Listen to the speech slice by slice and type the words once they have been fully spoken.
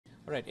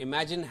Right.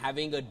 Imagine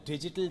having a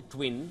digital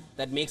twin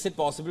that makes it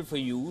possible for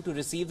you to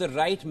receive the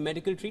right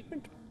medical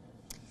treatment.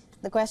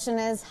 The question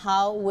is,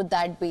 how would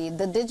that be?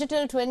 The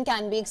digital twin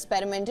can be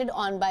experimented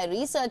on by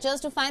researchers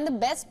to find the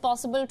best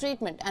possible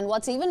treatment. And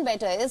what's even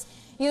better is,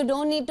 you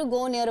don't need to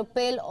go near a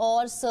pill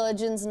or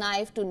surgeon's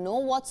knife to know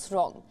what's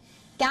wrong.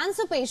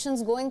 Cancer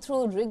patients going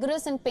through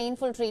rigorous and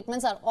painful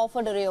treatments are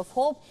offered a ray of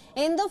hope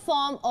in the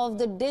form of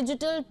the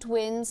Digital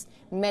Twins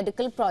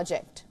Medical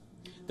Project.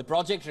 The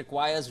project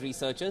requires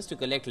researchers to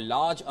collect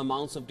large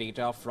amounts of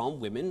data from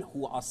women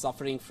who are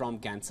suffering from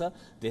cancer.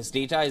 This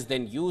data is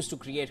then used to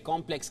create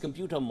complex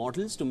computer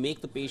models to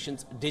make the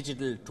patient's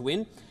digital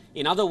twin.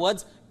 In other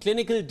words,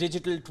 clinical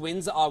digital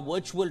twins are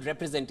virtual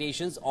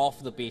representations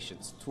of the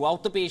patients.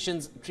 Throughout the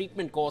patient's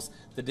treatment course,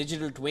 the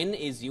digital twin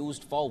is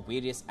used for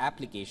various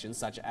applications,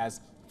 such as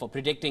for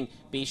predicting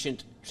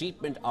patient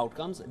treatment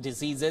outcomes.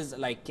 Diseases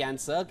like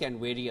cancer can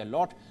vary a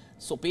lot,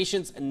 so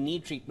patients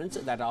need treatments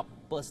that are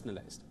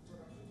personalized.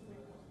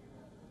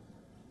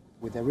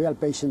 With a real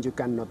patient, you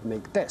cannot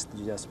make tests.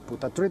 You just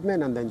put a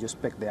treatment and then you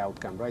expect the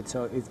outcome, right?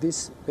 So if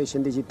this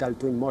patient digital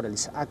twin model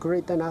is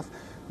accurate enough,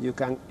 you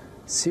can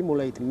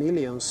simulate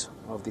millions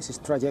of disease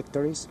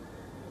trajectories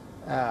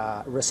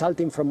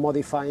resulting from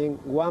modifying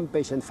one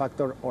patient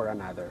factor or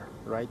another,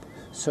 right?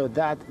 So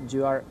that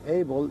you are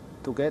able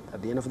to get,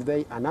 at the end of the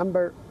day, a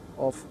number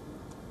of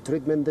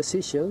treatment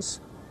decisions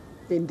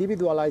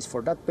individualized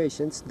for that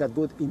patient that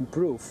would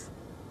improve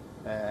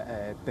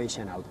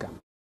patient outcome.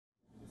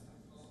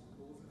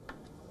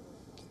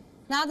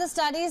 Now, the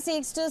study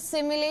seeks to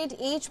simulate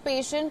each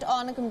patient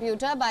on a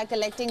computer by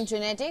collecting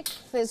genetic,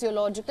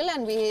 physiological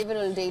and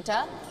behavioral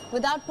data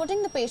without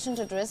putting the patient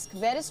at risk.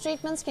 Various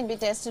treatments can be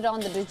tested on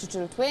the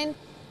digital twin,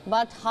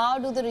 but how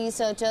do the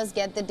researchers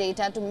get the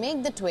data to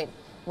make the twin?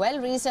 Well,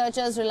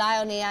 researchers rely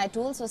on AI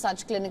tools for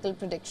such clinical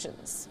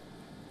predictions.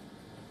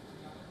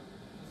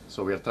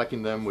 So we are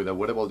tracking them with a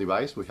wearable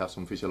device. We have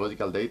some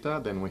physiological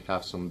data, then we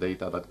have some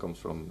data that comes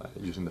from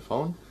using the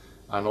phone,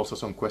 and also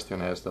some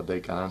questionnaires that they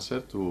can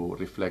answer to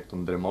reflect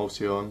on their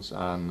emotions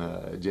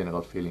and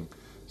general feeling.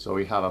 So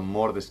we have a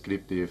more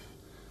descriptive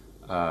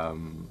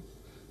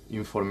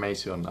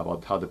information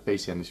about how the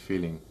patient is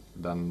feeling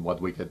than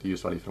what we get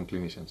usually from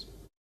clinicians.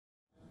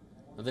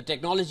 The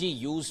technology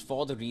used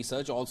for the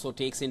research also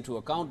takes into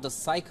account the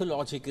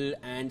psychological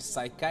and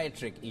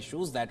psychiatric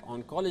issues that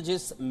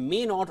oncologists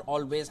may not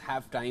always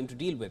have time to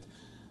deal with.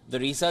 The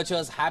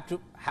researchers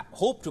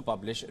hope to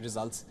publish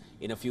results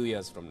in a few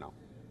years from now.